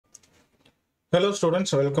Hello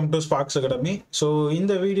students, welcome to Sparks Academy. So in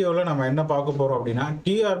the video la nama enna paaka porom appadina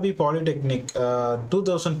TRB Polytechnic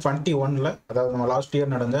 2021 la adhaadu nama last year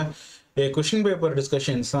nadandha question paper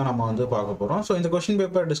discussions தான் நம்ம வந்து பார்க்க போறோம். So இந்த question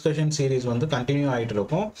paper discussion series வந்து continue ஆகிட்டு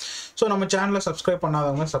இருக்கும். So நம்ம சேனலை சப்ஸ்கிரைப்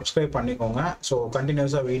பண்ணாதவங்க சப்ஸ்கிரைப் பண்ணிக்கோங்க. ஸோ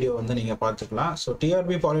கண்டினியூஸாக வீடியோ வந்து நீங்கள் பார்த்துக்கலாம். So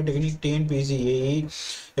TRB polytechnic, TNPSC, AE,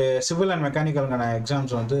 civil and மெக்கானிக்கலுக்கான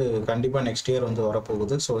exams வந்து கண்டிப்பாக நெக்ஸ்ட் இயர் வந்து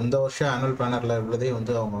வரப்போகுது. ஸோ இந்த வருஷம் ஆனுவல் பிளானரில் உள்ளதே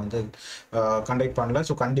வந்து அவங்க வந்து கண்டக்ட் பண்ணல.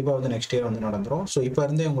 ஸோ கண்டிப்பாக வந்து நெக்ஸ்ட் இயர் வந்து நடந்துடும். ஸோ இப்போ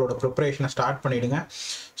இருந்தே உங்களோட ப்ரிப்பரேஷனை ஸ்டார்ட் பண்ணிவிடுங்க.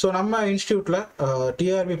 ஸோ நம்ம இன்ஸ்டியூட்டில்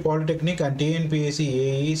TRB polytechnic and TNPSC,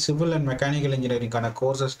 AE, civil and mechanical இன்ஜினியரிங்கான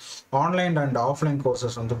courses online and offline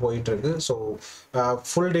courses வந்து போயிட்டு இருக்கு. ஸோ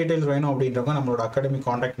ஃபுல் டீடைல்ஸ் வேணும் அப்படின்றவங்க நம்மளோட அகாடமிக்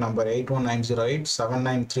காண்டாக்ட் நம்பர்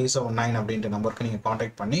 8190879379 அப்படின்ற நம்பருக்கு நீங்கள்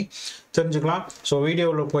காண்டாக்ட் பண்ணி தெரிஞ்சுக்கலாம். ஸோ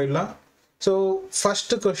வீடியோவில் போயிடலாம். So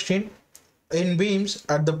first question, in beams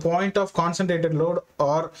at the point of concentrated load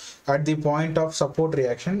or at the point of support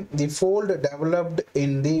reaction, the fold developed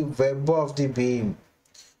in the web of the beam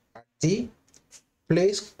at the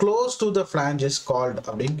place close to the flange is called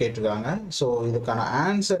அப்படின்னு கேட்டிருக்காங்க. So இதுக்கான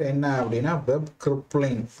answer என்ன அப்படின்னா web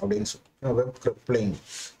crippling அப்படின்னு சொல்லி web crippling.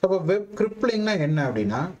 அப்போ web கிரிப்ளிங்னா என்ன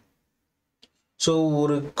அப்படின்னா, ஸோ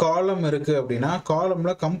ஒரு காலம் இருக்கு அப்படின்னா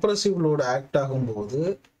காலம்ல கம்ப்ரசிவ் லோடு ஆக்ட் ஆகும்போது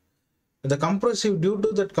the compressive, due to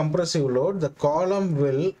that compressive load, the column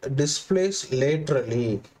will displace laterally.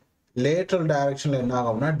 Lateral direction என்ன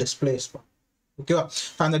ஆகும்னா டிஸ்பிளேஸ் பண்ணும். ஓகேவா?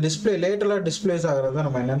 அந்த டிஸ்பிளே லேட்டரலாக டிஸ்பிளேஸ் ஆகிறத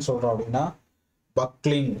நம்ம என்னன்னு சொல்றோம் அப்படின்னா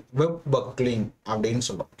பக்லிங், வெப் பக்லிங் அப்படின்னு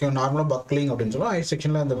சொல்றோம். ஓகே, நார்மலாக பக்லிங் அப்படின்னு சொல்லுவோம். ஐ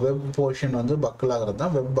செக்ஷன்ல அந்த வெப் போர்ஷன் வந்து பக்கிள் ஆகிறது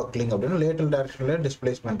தான் வெப் பக்லிங் அப்படின்னு, லேட்டரல் டைரக்ஷன்ல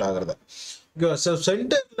டிஸ்பிளேஸ்மெண்ட் ஆகிறது. ஓகேவா? ஸோ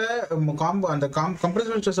சென்டர்ல அந்த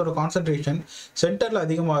கம்ப்ரசிவ் ஸ்ட்ரெஸோட கான்சன்ட்ரேஷன் சென்டர்ல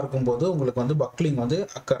அதிகமாக இருக்கும்போது உங்களுக்கு வந்து பக்லிங் வந்து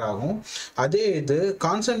அக்கர் ஆகும். அதே இது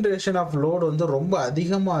கான்சன்ட்ரேஷன் ஆஃப் லோடு வந்து ரொம்ப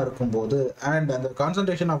அதிகமாக இருக்கும்போது அண்ட் அந்த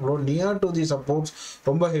concentration of load near to the supports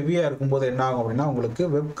ரொம்ப ஹெவியாக இருக்கும்போது என்ன ஆகும் அப்படின்னா உங்களுக்கு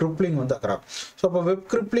வெப் கிரிப்ளிங் வந்து அக்கர் ஆகும். ஸோ அப்போ வெப்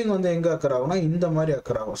கிரிப்ளிங் வந்து எங்கே அக்கர் ஆகும்னா இந்த மாதிரி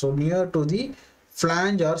அக்கர் ஆகும். So near to the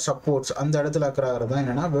flange R supports அந்த இடத்துல அக்கறாகிறது தான்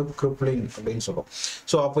என்னன்னா வெப் கிரிப்ளிங் அப்படின்னு சொல்லுவோம்.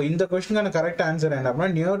 ஸோ அப்போ இந்த கொஸ்டினுக்கான கரெக்ட் ஆன்சர் என்ன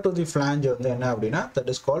அப்படின்னா நியர் டு தி ஃபிளாஞ்ச் வந்து என்ன அப்படின்னா that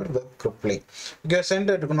is called web crippling. Okay,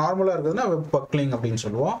 centre நார்மலாக இருக்குதுன்னா வெப் பக்லிங் அப்படின்னு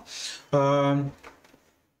சொல்லுவோம்.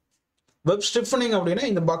 வெப் ஸ்டிஃபனிங் அப்படின்னா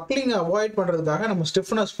இந்த பக்லிங் அவாய்ட் பண்ணுறதுக்காக நம்ம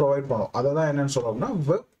ஸ்டிஃப்னஸ் ப்ரொவைட் பண்ணுவோம். அதை தான் என்னன்னு சொல்லுவோம்னா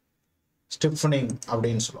வெப் ஸ்டிஃபனிங்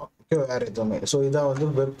அப்படின்னு சொல்லுவோம். ஓகே, வேற எதுவுமே. ஸோ இதான் வந்து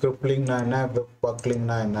வெப் கிரிப்ளிங்னா என்ன, வெப்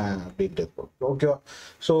பக்லிங்னா என்ன அப்படின்ட்டு. ஓகேவா?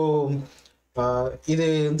 ஸோ இது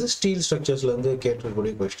வந்து ஸ்டீல் ஸ்ட்ரக்சர்ஸ்லேருந்து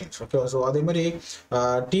கேட்டிருக்கக்கூடிய கொஸ்டின்ஸ். ஓகேவா? ஸோ அதே மாதிரி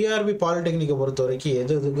டிஆர்பி பாலிடெக்னிக்கை பொறுத்த வரைக்கும்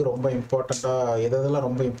எதுக்கு ரொம்ப இம்பார்ட்டண்ட்டாக எதெல்லாம்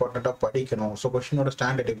ரொம்ப இம்பார்ட்டண்ட்டாக படிக்கணும், ஸோ கொஸ்டினோட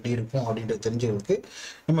ஸ்டாண்டர்ட் எப்படி இருக்கும் அப்படின்ட்டு தெரிஞ்சுக்கிறதுக்கு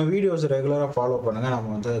நம்ம வீடியோஸ் ரெகுலராக ஃபாலோ பண்ணுங்கள்.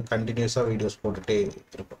 நம்ம வந்து கண்டினியூஸாக வீடியோஸ் போட்டுகிட்டே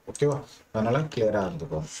இருப்போம். ஓகேவா? அதனால் கிளியராக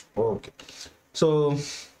இருந்துக்கும். ஓகே, ஸோ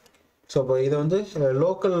இப்போ இதை வந்து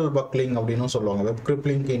லோக்கல் பக்லிங் அப்படின்னு சொல்லுவாங்க. வெப்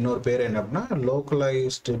கிரிப்ளிங்க்கு இன்னொரு பேர் என்ன அப்படின்னா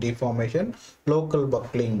லோக்கலைஸ்டு டிஃபார்மேஷன், லோக்கல்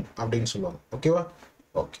பக்லிங் அப்படின்னு சொல்லுவாங்க. ஓகேவா?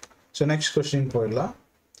 ஓகே, ஸோ நெக்ஸ்ட் கொஸ்டின் போயிடலாம்.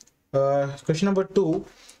 Question number 2,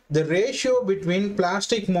 the ratio between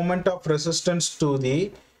plastic moment of resistance to the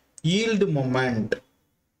yield moment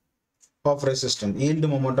of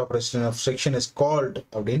resistance of section is called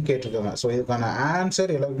அப்படின்னு கேட்டிருக்காங்க. ஸோ இதுக்கான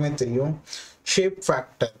ஆன்சர் எல்லாருக்குமே தெரியும், ஷேப்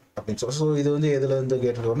ஃபேக்டர் அப்படின்னு சொல்லி. ஸோ இது வந்து எதுல இருந்து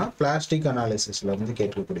கேட்டிருக்கோம்னா பிளாஸ்டிக் அனாலிசிஸ்ல இருந்து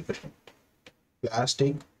கேட்டிருக்கக்கூடிய கொஸ்டின்,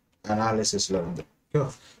 பிளாஸ்டிக் அனாலிசிஸ்ல இருந்து. ஓகே,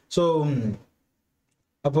 ஸோ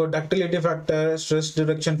அப்போ ductility factor, stress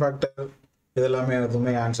deduction factor இதெல்லாமே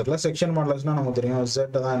எதுவுமே ஆன்சர்ல. செக்ஷன் மாடலஸ்னா நமக்கு தெரியும், Z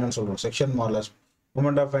தான் என்னன்னு சொல்லுவோம் section modulus.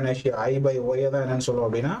 Moment of inertia I/Y தான் என்னன்னு சொல்லுவோம்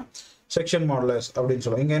அப்படின்னா செக்ஷன் மாடலஸ் அப்படின்னு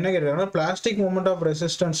சொல்லுவோம். இங்க என்ன கேட்டிருக்காங்கன்னா plastic moment of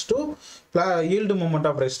resistance to yield moment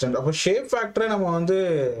of resistance. அப்போ ஷேப் ஃபேக்டரை நம்ம வந்து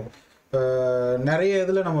நிறைய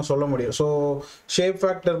இதில் நம்ம சொல்ல முடியும். ஸோ ஷேப்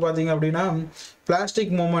ஃபேக்டர் பார்த்தீங்க அப்படின்னா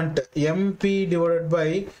plastic moment MP divided by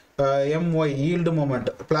MY yield moment.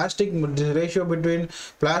 Plastic ratio between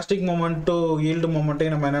plastic moment to yield மொமெண்ட்டே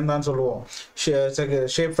நம்ம என்னன்னு தான் சொல்லுவோம்,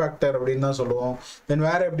 ஷேப் ஃபேக்டர் அப்படின்னு தான் சொல்லுவோம். தென்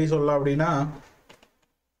வேற எப்படி சொல்லலாம் அப்படின்னா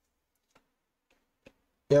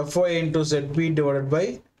FY into ZP divided by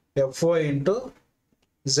FY into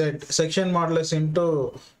Z, section modulus into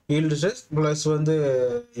yield stress plus வந்து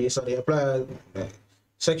sorry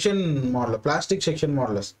section modulus, plastic section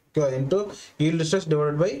modulus into yield stress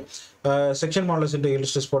divided by section modulus into yield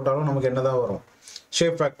stress போட்டாலும் நமக்கு என்னதான் வரும்,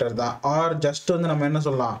 ஷேப் ஃபேக்டர் தான். Are just வந்து நம்ம என்ன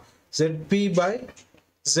சொல்லலாம் ZP by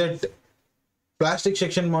Z plastic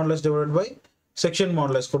section modulus divided by section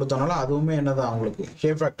modulus கொடுத்தனால அதுவுமே என்னதான் உங்களுக்கு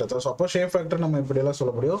ஷேப் ஃபேக்டர் தான். ஸோ அப்போ ஷேப் ஃபேக்டர் நம்ம இப்படியெல்லாம்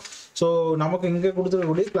சொல்ல முடியும். ஸோ நமக்கு இங்கே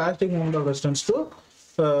கொடுத்துருக்கக்கூடிய plastic moment of resistance to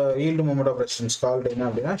yield moment of resistance called என்ன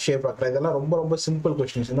அப்படின்னா ஷேப் ஃபேக்டர். இதெல்லாம் ரொம்ப ரொம்ப சிம்பிள்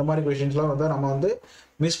கொஸ்டின்ஸ். இந்த மாதிரி கொஸ்டின்ஸ்லாம் வந்து நம்ம வந்து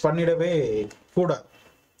மிஸ் பண்ணிடவே கூடாது.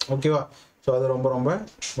 ஓகேவா? ஸோ அது ரொம்ப ரொம்ப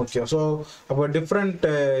முக்கியம். ஸோ அப்போ டிஃப்ரெண்ட்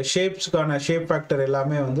ஷேப்ஸ்க்கான ஷேப் ஃபேக்டர்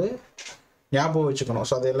எல்லாமே வந்து ஞாபகம் வச்சுக்கணும்.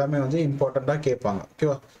 ஸோ அது எல்லாமே வந்து இம்பார்ட்டண்ட்டாக கேட்பாங்க.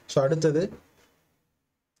 ஓகேவா? ஸோ அடுத்தது,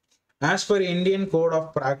 as per Indian code of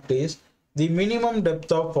practice, the minimum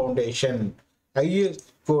depth of foundation, IS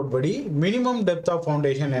code படி minimum depth of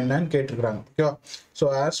foundation என்னன்னு கேட்டிருக்கிறாங்க. ஓகேவா? So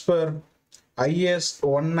as per IS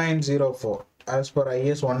 1904, as per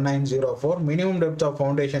IS 1904 minimum depth of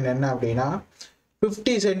foundation என்ன அப்படின்னா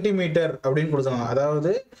 50 சென்டிமீட்டர் அப்படின்னு கொடுத்தாங்க.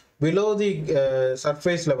 அதாவது below the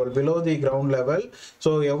surface level, below the ground level. So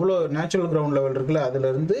எவ்வளோ நேச்சுரல் கிரவுண்ட் லெவல் இருக்குல்ல,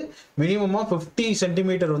 அதுலேருந்து மினிமமாக 50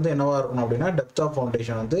 சென்டிமீட்டர் வந்து என்னவா இருக்கணும் அப்படின்னா டெப்த் ஆஃப்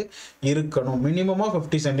ஃபவுண்டேஷன் வந்து இருக்கணும். மினிமமாக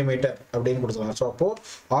 50 சென்டிமீட்டர் அப்படின்னு கொடுத்துருக்காங்க. ஸோ அப்போது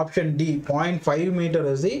option D 0.5 metre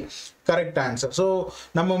is the correct answer. So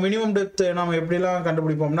நம்ம மினிமம் டெப்த் நம்ம எப்படிலாம்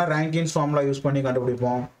கண்டுபிடிப்போம்னா ரேங்கின்ஸ் ஃபார்முலா யூஸ் பண்ணி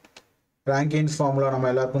கண்டுபிடிப்போம். ரேங்கின்ஸ் ஃபார்முலா நம்ம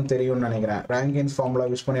எல்லாருக்கும் தெரியும்னு நினைக்கிறேன். ரேங்கின்ஸ் ஃபார்முலா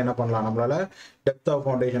யூஸ் பண்ணி என்ன பண்ணலாம், நம்மளால டெப்த் ஆஃப்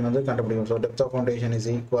ஃபவுண்டேஷன் வந்து கண்டுபிடிக்கும். So depth of foundation is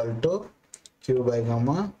equal to Q by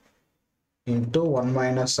gamma into 1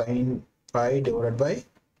 minus sin pi divided by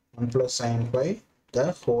 1 plus sin pi the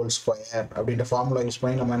whole square அப்படின்ற ஃபார்முலா யூஸ்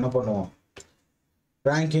பண்ணி நம்ம என்ன பண்ணுவோம்,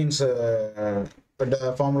 ரேங்கின்ஸ்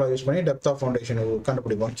ஃபார்முலா யூஸ் பண்ணி டெப்த் ஆஃப் ஃபவுண்டேஷன்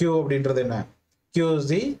கண்டுபிடிப்போம். Q அப்படின்றது என்ன, Q is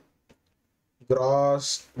the gross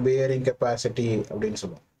bearing capacity அப்படின்னு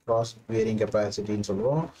சொல்லுவோம். cross bearing capacity ன்னு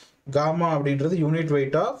சொல்லுவோம். gamma அப்படின்றது unit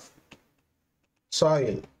weight of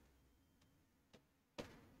soil,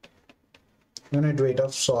 unit weight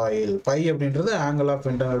of soil. pi அப்படின்றது angle of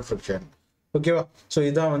internal friction. ஓகேவா? ஸோ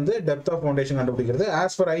இதான் வந்து டெப்த் ஆஃப் ஃபவுண்டேஷன் கண்டுபிடிக்கிறது.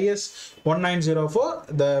 as for IS 1904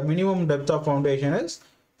 the minimum depth of foundation is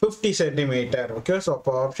 50 centimetre. Okay, so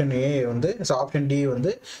அப்போ option A வந்து, so option D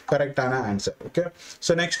வந்து கரெக்டான answer. Okay,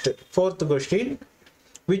 so next 4th question,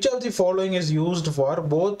 which of the following is used for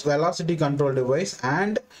both velocity control device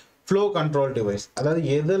and flow control device? அதாவது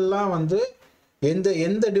எதெல்லாம் வந்து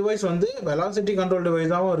எந்த device வந்து velocity control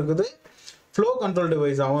device-ஆகவும் இருக்குது, flow control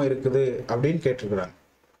device-ஆகவும் இருக்குது அப்படின்னு கேட்டிருக்கிறாங்க.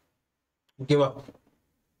 ஓகேவா?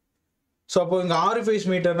 ஸோ அப்போ இங்கே ஆரிஃபைஸ்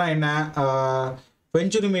மீட்டர்னா என்ன,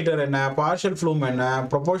 வெஞ்சுரி மீட்டர் என்ன, பார்ஷியல் ஃப்ளூம் என்ன,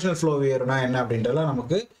 ப்ரொபோர்ஷனல் ஃப்ளோ வியர்னா என்ன அப்படின்றலாம்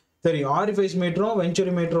நமக்கு தெரியும். ஆரிஃபைஸ் மீட்டரும்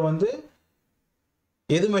வெஞ்சுரி மீட்டரும் வந்து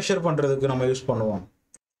எது மெஷர் பண்ணுறதுக்கு நம்ம யூஸ் பண்ணுவோம்.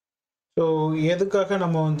 ஸோ எதுக்காக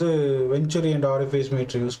நம்ம வந்து venturi and orifice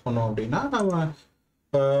metre use பண்ணோம் அப்படின்னா, நம்ம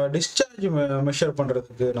டிஸ்சார்ஜ் மெஷர்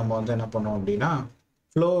பண்ணுறதுக்கு நம்ம வந்து என்ன பண்ணோம் அப்படின்னா,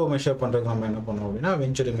 ஃப்ளோ மெஷர் பண்ணுறதுக்கு நம்ம என்ன பண்ணுவோம் அப்படின்னா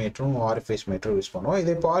வெஞ்சுரி மீட்டரும் ஆரிஃபைஸ் மீட்டரும் யூஸ் பண்ணுவோம்.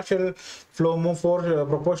 இதே பார்ஷியல் ஃப்ளோமும்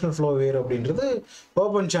ப்ரொபோர்ஷனல் ஃப்ளோ வேர் அப்படின்றது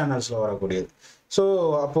ஓப்பன் சேனல்ஸில் வரக்கூடியது. ஸோ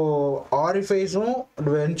அப்போது ஆரிஃபைஸும்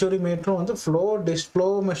வெஞ்சுரி மீட்டரும் வந்து ஃப்ளோ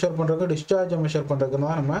மெஷர் பண்ணுறதுக்கு, டிஸ்சார்ஜை மெஷர் பண்ணுறதுக்கு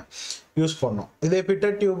தான் நம்ம யூஸ் பண்ணோம். இதே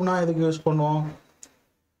பிட்டட் டியூப்னா எதுக்கு யூஸ் பண்ணுவோம்,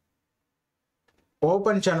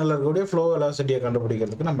 ஓப்பன் சேனலில் இருக்கக்கூடிய ஃப்ளோ வெலாசிட்டியை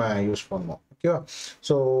கண்டுபிடிக்கிறதுக்கு நம்ம யூஸ் பண்ணுவோம். ஓகேவா?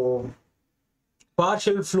 ஸோ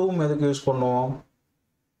பார்ஷியல் ஃப்ளூம் எதுக்கு யூஸ் பண்ணுவோம்,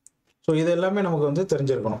 ஸோ இது எல்லாமே நமக்கு வந்து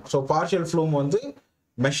தெரிஞ்சிருக்கணும். ஸோ பார்ஷியல் ஃப்ளூம் வந்து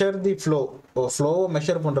மெஷர் தி ஃப்ளோவை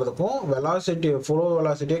மெஷர் பண்ணுறதுக்கும் ஃப்ளோ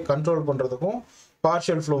வெலாசிட்டியை கண்ட்ரோல் பண்ணுறதுக்கும்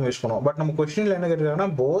பார்ஷியல் ஃப்ளூம் யூஸ் பண்ணுவோம். பட் நம்ம கொஸ்டினில் என்ன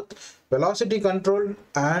கேட்டிருக்காங்கன்னா both velocity control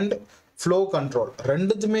and flow control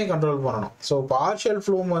ரெண்டுத்துமே control பண்ணணும். ஸோ பார்ஷியல்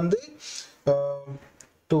ஃப்ளூம் வந்து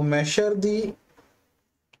to measure the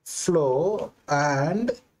flow and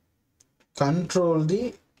control the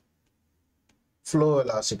flow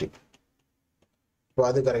velocity.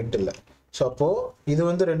 அது கரெக்ட் இல்லை. ஸோ அப்போது இது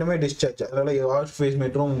வந்து ரெண்டுமே டிஸ்சார்ஜ், அதனால் ஆரிஃபைஸ்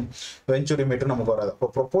மீட்டரும் வெஞ்சுரி மீட்டரும் நமக்கு வராது. அப்போ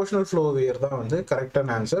ப்ரொபோர்ஷனல் ஃப்ளோ வியர் தான் வந்து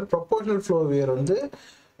கரெக்டான ஆன்சர். ப்ரொபோர்ஷனல் ஃப்ளோ வியர் வந்து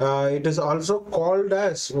it is also called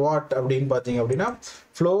as what அப்படின்னு பார்த்தீங்க அப்படின்னா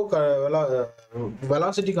ஃப்ளோ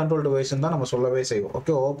வெலாசிட்டி கண்ட்ரோல் டிவைஸ்ன்னு தான் நம்ம சொல்லவே செய்வோம்.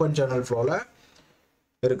 ஓகே, ஓப்பன் சேனல் ஃப்ளோவில்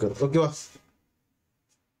இருக்குது. ஓகேவா?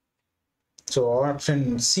 So option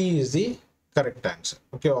C is the correct answer.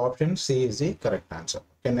 Okay, option C is the correct answer.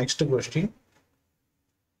 Okay, next question.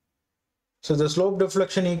 So the slope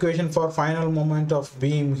deflection equation for final moment of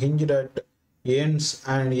beam hinged at ends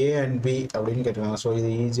and A and B அப்படின்னு கேட்டிருக்காங்க. So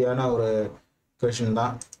இது ஈஸியான ஒரு question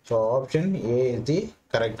தான். So option A is the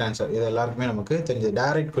correct answer. இது எல்லாருக்குமே நமக்கு தெரிஞ்சது,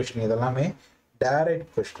 டைரக்ட் கொஸ்டின், இதெல்லாமே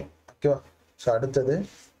டைரக்ட் கொஸ்டின். ஓகேவா? ஸோ அடுத்தது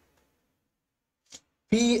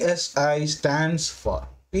PSI stands for,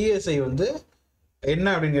 PSI வந்து என்ன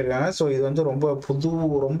அப்படின்னு கேட்குறாங்க. ஸோ இது வந்து ரொம்ப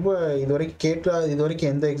ரொம்ப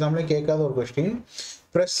இதுவரைக்கும் எந்த எக்ஸாம்லையும் கேட்காத ஒரு கொஸ்டின்.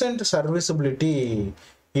 Present serviceability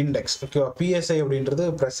index. ஓகேவா? PSI அப்படின்றது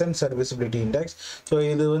ப்ரெசன்ட் சர்வீசபிலிட்டி இண்டெக்ஸ். ஸோ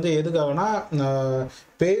இது வந்து எதுக்காகனா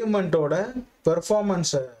பேவ்மெண்ட்டோட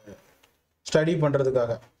பெர்ஃபார்மன்ஸை ஸ்டடி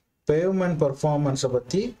பண்ணுறதுக்காக, பேவ்மெண்ட் பெர்ஃபார்மன்ஸை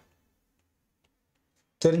பற்றி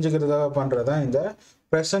தெரிஞ்சுக்கிறதுக்காக பண்ணுறது தான் இந்த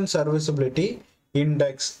ப்ரெசன்ட் சர்வீசபிலிட்டி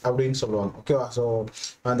இண்டெக்ஸ் அப்படின்னு சொல்லுவாங்க. ஓகேவா? ஸோ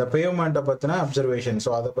அந்த பேவ்மெண்ட்டை பற்றின அப்சர்வேஷன், ஸோ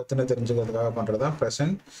அதை பற்றின தெரிஞ்சுக்கிறதுக்காக பண்ணுறது தான்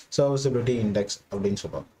ப்ரெசன்ட் சர்வீசபிலிட்டி இண்டெக்ஸ் அப்படின்னு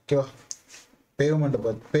சொல்லுவாங்க. ஓகேவா?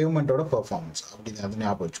 பேவ்மெண்ட்டோட பெர்ஃபார்மன்ஸ் அப்படின்னு அது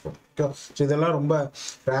ஞாபகம் வச்சுக்கோங்க. ஓகே, ஸோ இதெல்லாம் ரொம்ப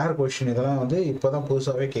ரேர் கொஸ்டின், இதெல்லாம் வந்து இப்போ தான்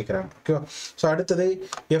புதுசாகவே கேட்குறாங்க. ஓகே, ஸோ அடுத்தது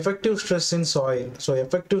எஃபெக்டிவ் ஸ்ட்ரெஸ் இன் சாயில். ஸோ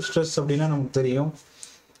எஃபெக்டிவ் ஸ்ட்ரெஸ் அப்படின்னா நமக்கு தெரியும்.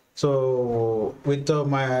 So with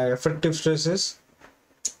my effective stress is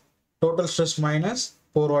total stress minus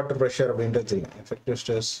bore water pressure அப்படின்றது தெரியும். Effective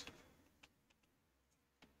stress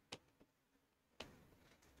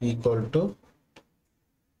equal to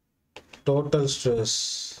total stress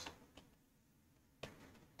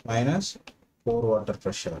minus pore water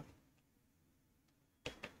pressure.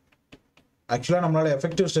 ஆக்சுவலாக நம்மளால்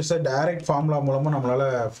எஃபெக்டிவ் ஸ்ட்ரெஸ்ஸை direct formula மூலமாக நம்மளால்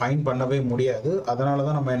ஃபைன் பண்ணவே முடியாது. அதனால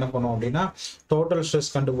தான் நம்ம என்ன பண்ணோம் அப்படின்னா டோட்டல் ஸ்ட்ரெஸ்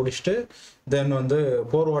கண்டுபிடிச்சிட்டு தென் வந்து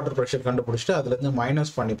போர் வாட்டர் ப்ரெஷர் கண்டுபிடிச்சிட்டு அதுலேருந்து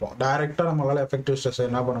மைனஸ் பண்ணிப்போம். டைரெக்டாக நம்மளால் எஃபெக்டிவ் ஸ்ட்ரெஸ்ஸை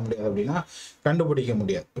என்ன பண்ண முடியாது அப்படின்னா கண்டுபிடிக்க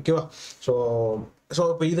முடியாது. ஓகேவா? ஸோ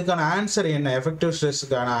இப்போ இதுக்கான ஆன்சர் என்ன, எஃபெக்டிவ்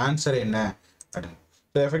ஸ்ட்ரெஸ்ஸுக்கான ஆன்சர் என்ன அப்படின்னு.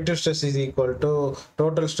 So effective stress is equal to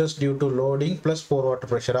total stress due to loading plus bore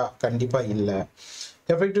water ப்ரெஷரா? கண்டிப்பாக இல்லை.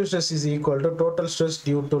 Effective stress is equal to total stress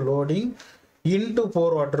due to loading into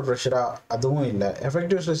bore water ப்ரெஷரா? அதுவும் இல்லை.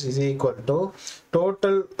 Effective stress is equal to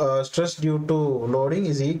total stress due to loading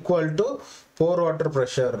is equal to four water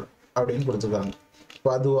pressure அப்படின்னு கொடுத்துருக்காங்க.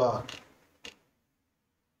 இப்போ அதுவா?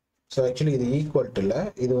 So actually இது equal to இல்லை,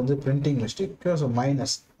 இது வந்து printing mistake. Okay, so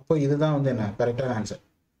minus. அப்போ இதுதான் வந்து என்ன கரெக்டான ஆன்சர்.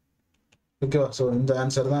 ஓகேவா? ஸோ இந்த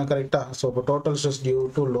ஆன்சர் தான் கரெக்டாக. ஸோ இப்போ total stress due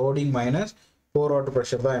to loading minus bore water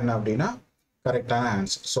pressure தான் என்ன அப்படின்னா கரெக்டான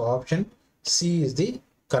answer. So option C is the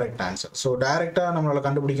correct answer. So டைரெக்டாக நம்மளால்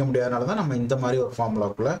கண்டுபிடிக்க முடியாதனால தான் நம்ம இந்த மாதிரி ஒரு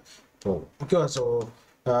ஃபார்முலாக்குள்ளே போகும். ஓகேவா?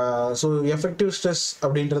 ஸோ எஃபெக்டிவ் ஸ்ட்ரெஸ்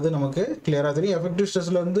அப்படின்றது நமக்கு கிளியராக தெரியும். எஃபெக்டிவ்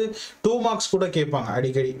ஸ்ட்ரெஸ்ஸில் வந்து 2 மார்க்ஸ் கூட கேட்பாங்க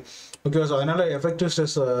அடிக்கடி. ஓகேவா? ஸோ அதனால் எஃபெக்டிவ்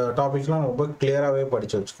ஸ்ட்ரெஸ் டாபிக்ஸ்லாம் ரொம்ப கிளியராகவே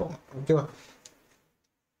படித்து வச்சுக்கோங்க. ஓகேவா?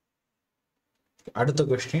 அடுத்த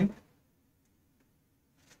question,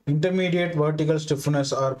 intermediate vertical stiffness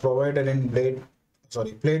are provided in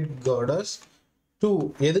plate girders to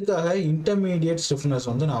எதுக்காக இன்டர்மீடியட் ஸ்டிஃப்னஸ்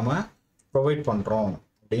வந்து நாம ப்ரொவைட் பண்ணுறோம்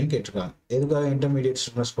அப்படின்னு கேட்டிருக்காங்க. எதுக்காக இன்டர்மீடியட்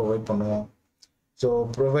ஸ்டிஃப்னஸ் ப்ரொவைட் பண்ணுவோம்? ஸோ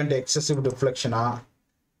ப்ரிவெண்ட் எக்ஸசிவ் டிஃப்ளெக்ஷனா,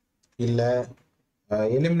 இல்லை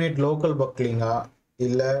எலிமினேட் லோக்கல் பக்லிங்கா,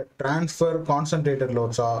 இல்லை transfer concentrated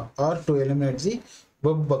லோட்ஸா, R to eliminate the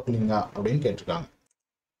web பக்லிங்கா அப்படின்னு கேட்டிருக்காங்க.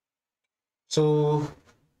 So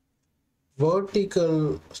vertical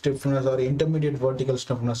stiffness or intermediate vertical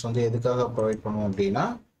stiffness வந்து எதுக்காக ப்ரொவைட் பண்ணுவோம் அப்படின்னா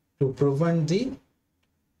to prevent the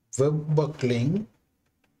web buckling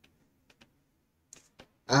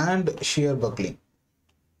and shear buckling.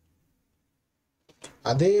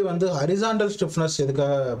 அதே வந்து horizontal stiffness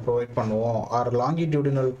எதுக்காக ப்ரொவைட் பண்ணுவோம், or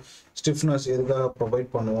longitudinal stiffness எதுக்காக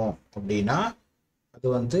ப்ரொவைட் பண்ணுவோம் அப்படின்னா அது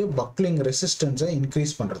வந்து buckling resistance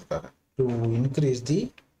இன்க்ரீஸ் பண்றதுக்காக, to increase the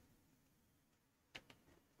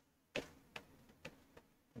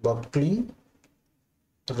buckling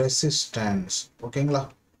resistance. ஓகேங்களா?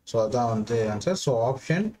 ஸோ அதான் வந்து answer. So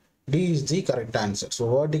option D is the correct answer. So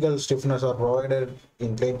vertical stiffness are provided in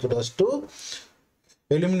plate girders to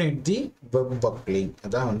eliminate the web buckling.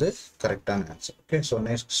 அதான் வந்து கரெக்டான answer. Okay, so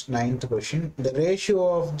next 9th question, the ratio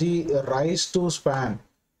of the rise to span,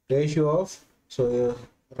 ratio of so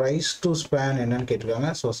rise to span என்னன்னு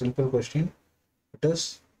கேட்டிருக்காங்க. So simple question, it is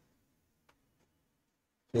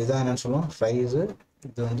இதுதான் என்னன்னு சொல்லுவோம், rice,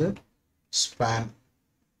 இது வந்து span.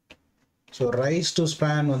 So rice to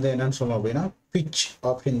span வந்து என்னன்னு சொல்லுவோம் அப்படின்னா pitch.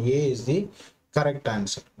 Option A is the correct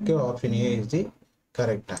answer. Okay, option A is the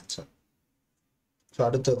correct answer. So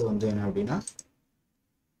அடுத்தது வந்து என்ன அப்படின்னா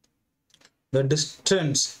the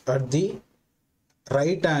distance at the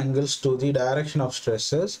right angles to the direction of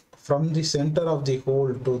stresses from the center of the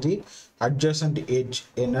hole to the adjacent edge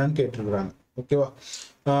என்னன்னு கேட்டிருக்கிறாங்க. ஓகேவா?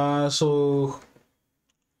 So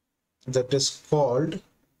that is called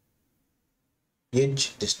edge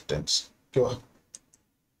distance. Okay,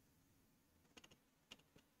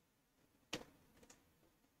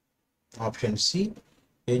 option C,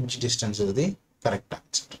 edge distance is the correct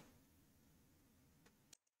answer.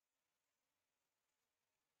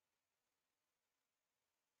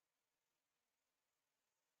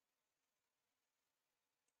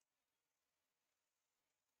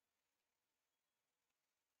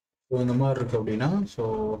 So இந்த மாதிரி இருக்கு அப்படின்னா so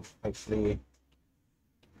actually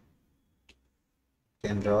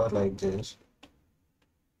can draw like this.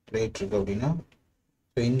 Plate இருக்கு அப்படின்னா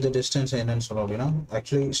so இந்த distance என்னன்னு சொல்லுவோம் அப்படின்னா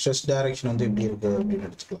actually stress direction வந்து எப்படி இருக்கு அப்படின்னு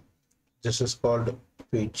எடுத்துக்கலாம். This is called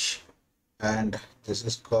pitch and this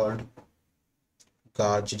is called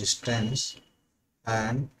gauge distance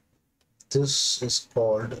and this is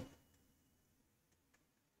called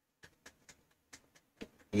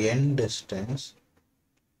end distance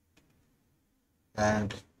and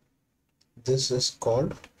this is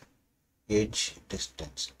called edge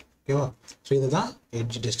distance. ஓகேவா? ஸோ இதுதான்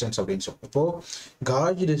எட்ஜ் டிஸ்டன்ஸ் அப்படின்னு சொல்லுவோம். இப்போ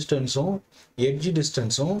gauge டிஸ்டன்ஸும் edge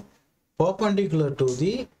டிஸ்டன்ஸும் perpendicular to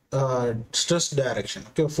the stress direction,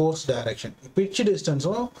 okay, force direction. Pitch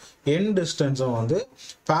டிஸ்டன்ஸும் end டிஸ்டன்ஸும் வந்து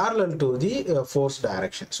parallel to the force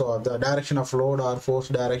direction. So the direction of load or force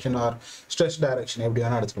direction or stress direction எப்படி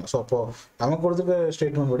வேணா எடுத்துக்கலாம். So அப்போ நமக்கு கொடுத்துருக்க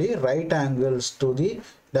ஸ்டேட்மெண்ட் படி right angles to the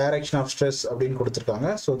direction of stress அப்படின்னு கொடுத்துருக்காங்க.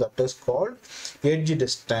 So that is called edge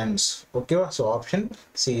distance. ஓகேவா? So option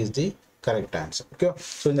C is the correct answer. Okay,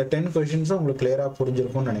 so இந்த 10 கொஷின்ஸும் உங்களுக்கு கிளியராக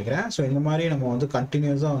புரிஞ்சிருக்கும்னு நினைக்கிறேன். ஸோ இந்த மாதிரி நம்ம வந்து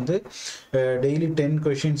கண்டினியூஸாக வந்து டெய்லி 10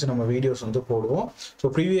 கொஷின்ஸ் நம்ம வீடியோஸ் வந்து போடுவோம்.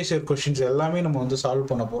 ஸோ ப்ரீவியஸ் இயர் கொஷின்ஸ் எல்லாமே நம்ம வந்து சால்வ்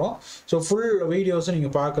பண்ண போகிறோம். ஸோ ஃபுல் வீடியோஸை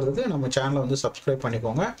நீங்கள் பார்க்குறதுக்கு நம்ம சேனலை வந்து சப்ஸ்கிரைப்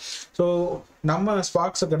பண்ணிக்கோங்க. ஸோ நம்ம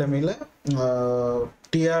ஸ்பார்க்ஸ் அகாடமியில்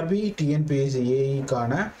TRP TNPSC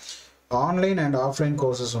ஏஇக்கான online and offline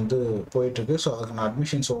courses வந்து போயிட்டுருக்கு. ஸோ அதுக்கான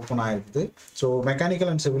அட்மிஷன்ஸ் ஓப்பன் ஆகிருக்குது. So mechanical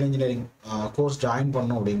and civil engineering course join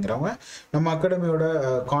பண்ணணும் அப்படிங்கிறவங்க நம்ம அகாடமியோட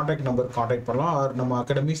காண்டாக்ட் நம்பர் காண்டாக்ட் பண்ணலாம். ஆர் நம்ம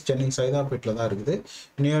அகாடமிஸ் சென்னை சைதாப்பேட்டில் தான் இருக்குது,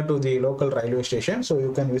 near to the local railway station. So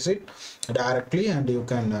you can visit directly and you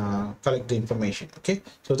can collect the information. Okay,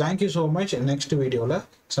 so thank you so much. Next வீடியோவில்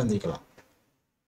சந்திக்கலாம்.